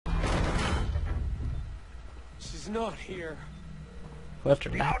not here. Left her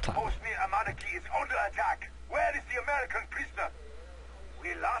The laptop. outpost near Amanaki is under attack. Where is the American prisoner? We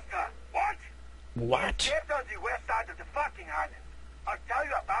lost her. What? What? She escaped on the west side of the fucking island. I'll tell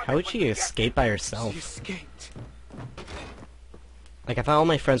you about How it would when she we get escape by herself? She escaped. Like, I thought all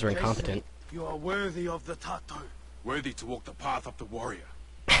my friends were Jason, incompetent. You are worthy of the Tato. Worthy to walk the path of the warrior.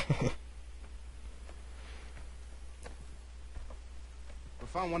 We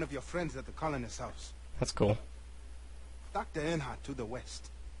found one of your friends at the colonist's house. That's cool. Dr. Earnhardt to the west.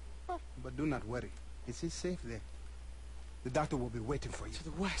 But do not worry. Is he safe there? The doctor will be waiting for you. To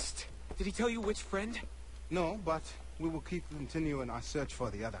the west. Did he tell you which friend? No, but we will keep continuing our search for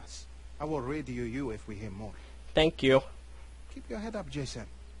the others. I will radio you if we hear more. Thank you. Keep your head up, Jason.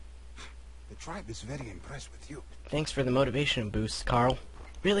 The tribe is very impressed with you. Thanks for the motivation boost, Carl.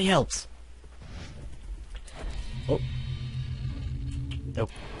 Really helps. Oh.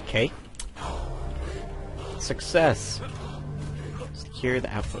 Okay. Success. Secure the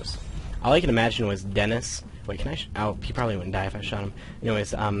outpost. All I can imagine was Dennis. Wait, can I? Oh, he probably wouldn't die if I shot him.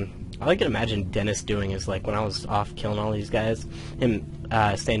 Anyways, all I can imagine Dennis doing is like when I was off killing all these guys, him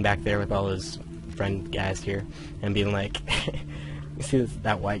staying back there with all his friend guys here and being like, you see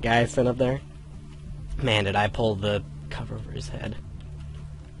that white guy sitting up there? Man, did I pull the cover over his head.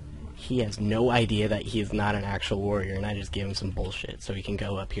 He has no idea that he is not an actual warrior, and I just gave him some bullshit so he can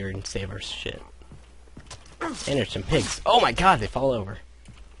go up here and save our shit. And there's some pigs. Oh my god, they fall over.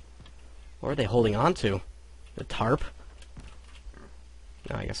 What are they holding on to? The tarp?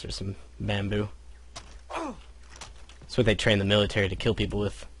 No, I guess there's some bamboo. That's what they train the military to kill people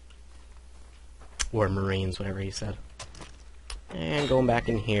with. Or Marines, whatever he said. And going back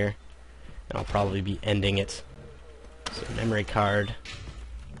in here. And I'll probably be ending it. So, memory card.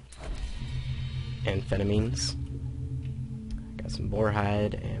 Amphetamines. Got some boar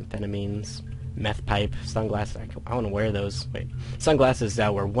hide, amphetamines. Meth pipe, sunglasses. I want to wear those. Wait, sunglasses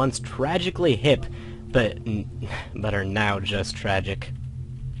that were once tragically hip, but are now just tragic.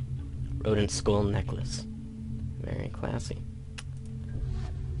 Rodent skull necklace, very classy.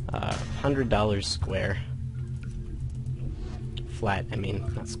 $100 square. Flat. I mean,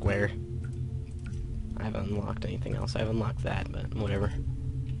 not square. I haven't unlocked anything else. I've unlocked that, but whatever.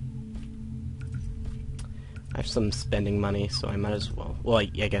 I have some spending money, so I might as well. Well, I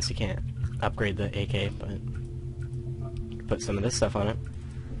guess you can't upgrade the AK, but put some of this stuff on it.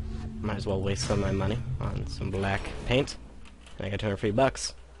 Might as well waste some of my money on some black paint. And I got 200 free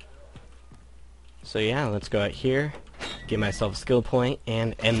bucks. So yeah, let's go out here, give myself a skill point,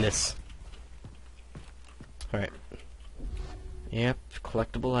 and end this. Alright. Yep,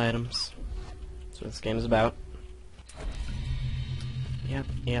 collectible items. That's what this game is about. Yep,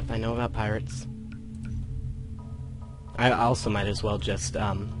 I know about pirates. I also might as well just,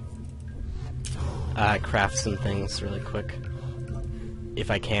 craft some things really quick. If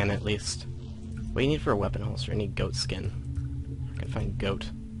I can, at least. What do you need for a weapon holster? I need goat skin. I can find goat.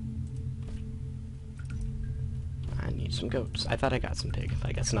 I need some goats. I thought I got some pig.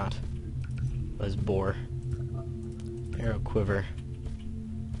 I guess not. It was boar. Arrow quiver.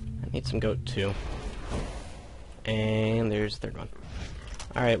 I need some goat too. And there's the third one.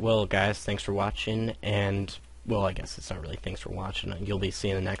 Alright, well guys, thanks for watching, and well, I guess it's not really thanks for watching. You'll be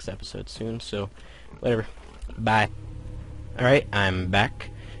seeing the next episode soon, so whatever. Bye. Alright, I'm back,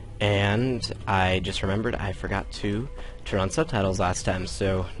 and I just remembered I forgot to turn on subtitles last time,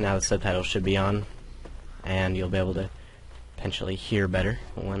 so now the subtitles should be on, and you'll be able to potentially hear better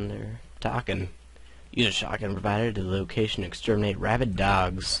when they're talking. Use a shotgun provided to the location to exterminate rabid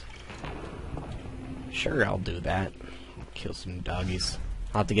dogs. Sure, I'll do that. Kill some doggies.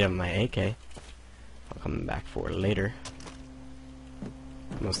 I'll have to get them my AK. I'll come back for it later.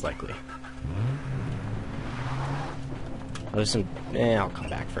 Most likely. Oh, there's some... I'll come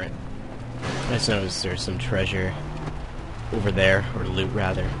back for it. I just noticed there's some treasure over there, or loot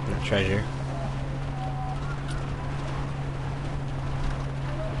rather, not treasure.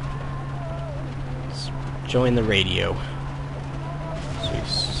 Let's join the radio. So you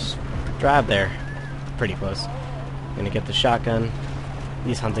drive there. Pretty close. Gonna get the shotgun.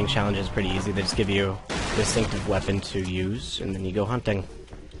 These hunting challenges are pretty easy. They just give you a distinctive weapon to use, and then you go hunting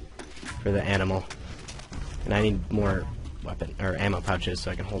for the animal. And I need more weapon or ammo pouches so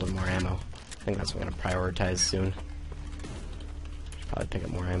I can hold in more ammo. I think that's what I'm gonna prioritize soon. Should probably pick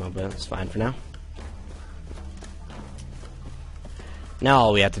up more ammo, but it's fine for now. Now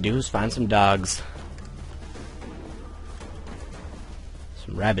all we have to do is find some dogs.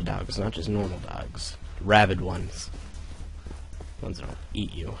 Some rabid dogs, not just normal dogs. Rabid ones. Ones that'll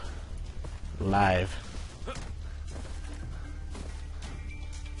eat you. Live.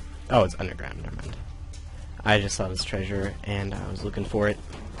 Oh, it's underground, never mind. I just saw this treasure and I was looking for it,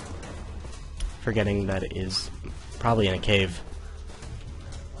 forgetting that it is probably in a cave.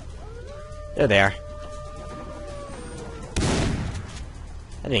 There they are.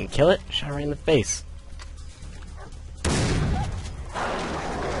 I didn't kill it, shot right in the face.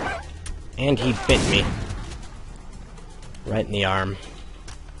 And he bit me. Right in the arm.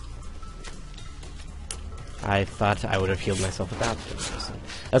 I thought I would have healed myself without this.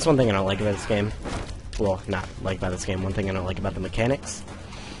 That's one thing I don't like about this game. Well, not like about this game. One thing I don't like about the mechanics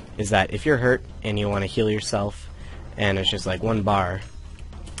is that if you're hurt and you want to heal yourself and it's just like one bar,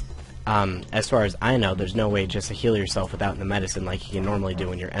 as far as I know, there's no way just to heal yourself without the medicine like you can normally do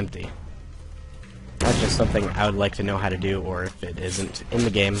when you're empty. That's just something I would like to know how to do, or if it isn't in the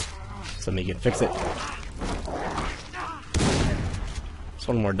game, somebody can fix it. There's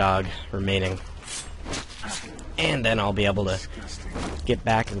one more dog remaining. And then I'll be able to get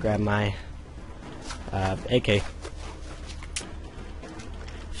back and grab my AK.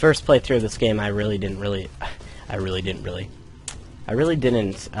 First playthrough of this game, I really didn't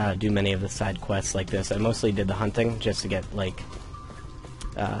do many of the side quests like this. I mostly did the hunting just to get like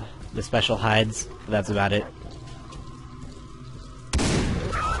the special hides. But that's about it.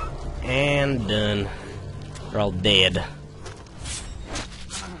 And done. They're all dead.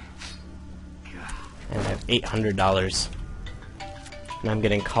 And I have $800. And I'm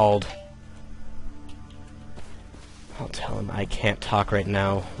getting called. I'll tell him I can't talk right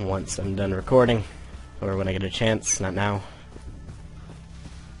now once I'm done recording. Or when I get a chance, not now.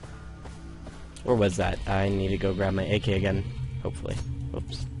 Where was that? I need to go grab my AK again. Hopefully.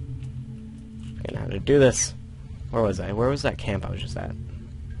 Oops. Forgetting how to do this. Where was I? Where was that camp I was just at?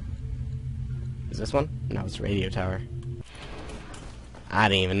 Is this one? No, it's radio tower. I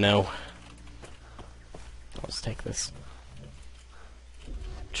didn't even know. Let's take this.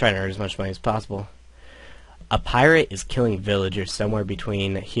 Try to earn as much money as possible. A pirate is killing villagers somewhere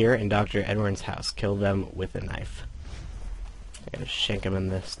between here and Dr. Edwards' house. Kill them with a knife. I gotta shank him in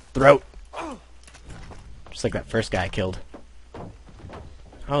the throat. Just like that first guy I killed.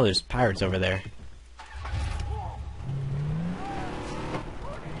 Oh, there's pirates over there.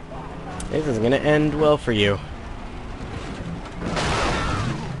 This is gonna end well for you.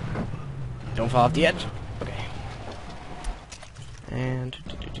 Don't fall off the edge. Okay. And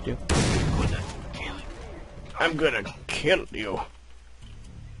I'm gonna kill you.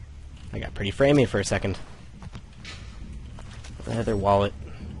 I got pretty framey for a second. Leather wallet.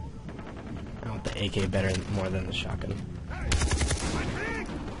 I want the AK better, more than the shotgun.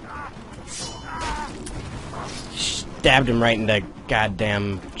 Stabbed him right in the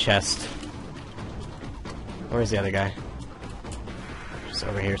goddamn chest. Where's the other guy? Just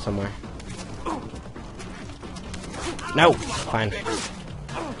over here somewhere. No! Fine.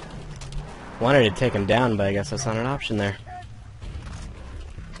 Wanted to take him down, but I guess that's not an option there.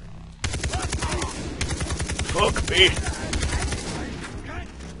 Fuck me!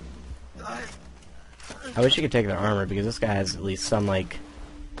 I wish you could take their armor, because this guy has at least some, like,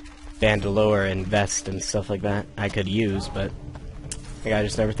 bandolier and vest and stuff like that I could use, but the guy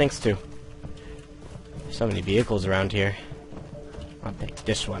just never thinks to. There's so many vehicles around here. I'll take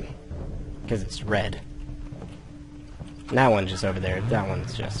this one, because it's red. And that one's just over there. That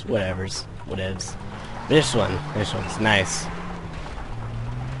one's just whatevs. This one's nice.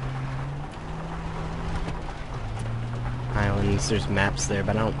 Islands, there's maps there,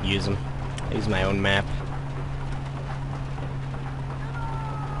 but I don't use them. I use my own map.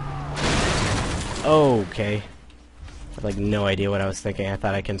 Okay. I have like no idea what I was thinking. I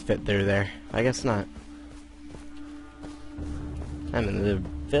thought I can fit through there. I guess not. I'm in the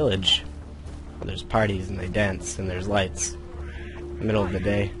village. Well, there's parties and they dance and there's lights. Middle of the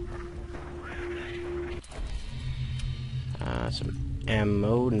day. Some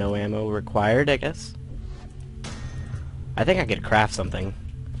ammo. No ammo required, I guess. I think I could craft something.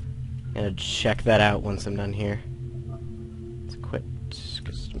 I'm gonna check that out once I'm done here. It's equipped.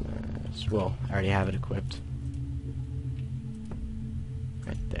 Customize. Well, I already have it equipped.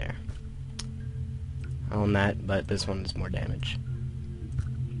 Right there. I own that, but this one does more damage.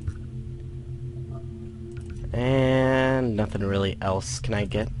 And nothing really else. Can I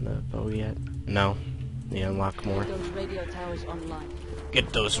get the bow yet? No. Need to unlock more. Get those radio towers online.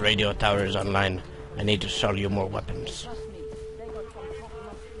 Get those radio towers online. I need to sell you more weapons. Trust me, they got some top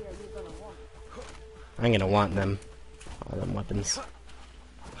notch gear you're gonna want. I'm gonna want them. All them weapons.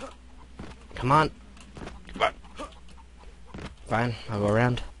 Come on. Come on. Fine, I'll go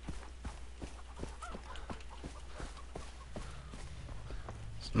around.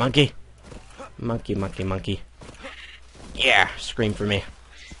 Monkey. Monkey, monkey, monkey. Yeah, scream for me.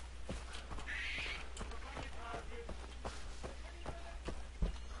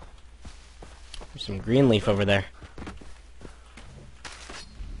 some green leaf over there.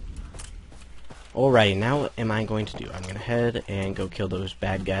 Alrighty, now what am I going to do? I'm going to head and go kill those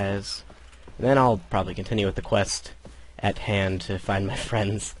bad guys. And then I'll probably continue with the quest at hand to find my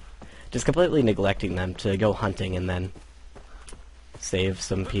friends. Just completely neglecting them to go hunting and then save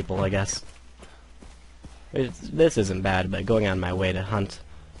some people, I guess. This isn't bad, but going on my way to hunt,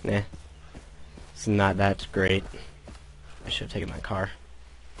 nah. It's not that great. I should have taken my car.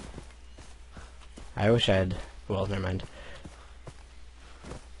 I wish I had... well, never mind.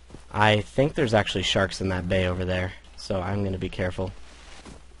 I think there's actually sharks in that bay over there, so I'm going to be careful.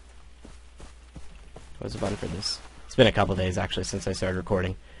 What's the button for this? It's been a couple days, actually, since I started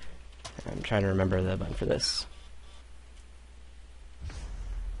recording. I'm trying to remember the button for this.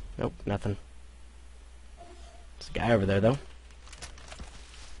 Nope, nothing. There's a guy over there, though.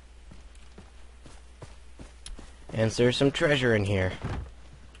 And there's some treasure in here.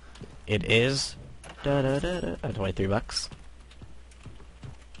 It is... 23 bucks.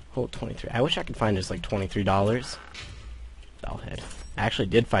 Oh, 23. I wish I could find just like $23. I'll head. I actually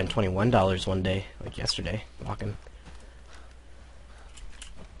did find $21 one day, like yesterday, walking.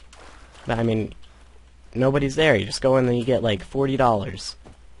 But I mean, nobody's there. You just go in and you get like $40.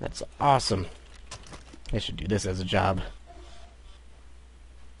 That's awesome. I should do this as a job.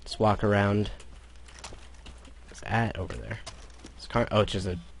 Just walk around. What's that over there? Oh, it's just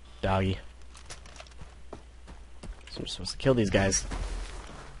a doggy. So I'm supposed to kill these guys.